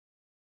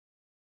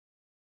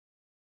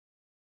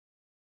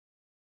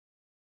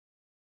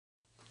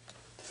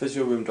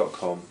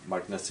PhysioRoom.com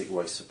magnetic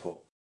waist support.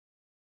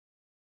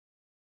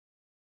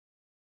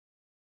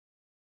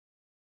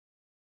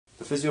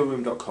 The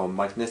PhysioRoom.com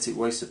magnetic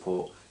waist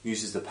support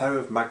uses the pair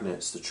of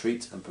magnets to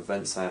treat and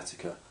prevent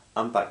sciatica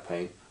and back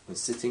pain when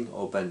sitting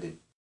or bending.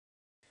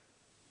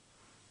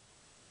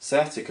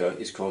 Sciatica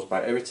is caused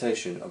by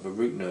irritation of a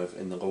root nerve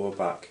in the lower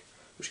back,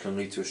 which can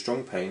lead to a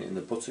strong pain in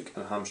the buttock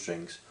and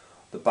hamstrings,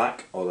 the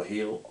back or the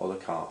heel or the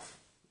calf.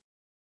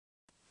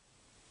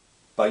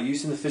 By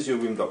using the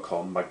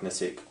PhysioRoom.com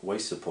magnetic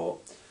waist support,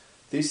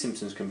 these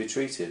symptoms can be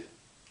treated.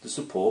 The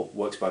support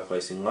works by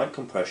placing light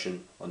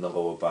compression on the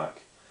lower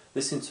back.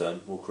 This in turn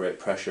will create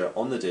pressure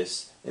on the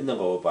discs in the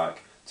lower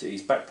back to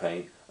ease back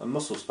pain and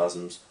muscle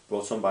spasms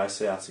brought on by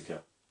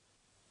sciatica.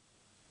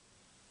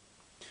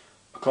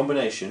 A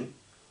combination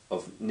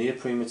of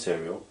neoprene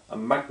material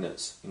and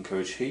magnets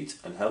encourage heat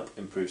and help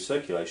improve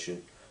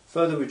circulation,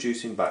 further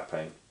reducing back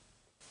pain.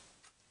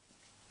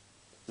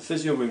 The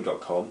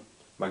PhysioRoom.com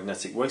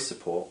magnetic waist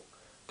support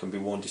can be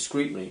worn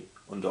discreetly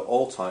under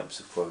all types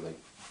of clothing.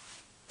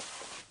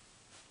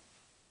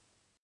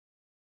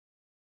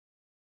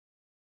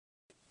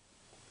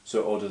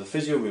 So order the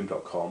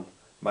PhysioRoom.com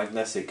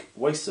magnetic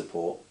waist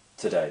support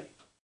today.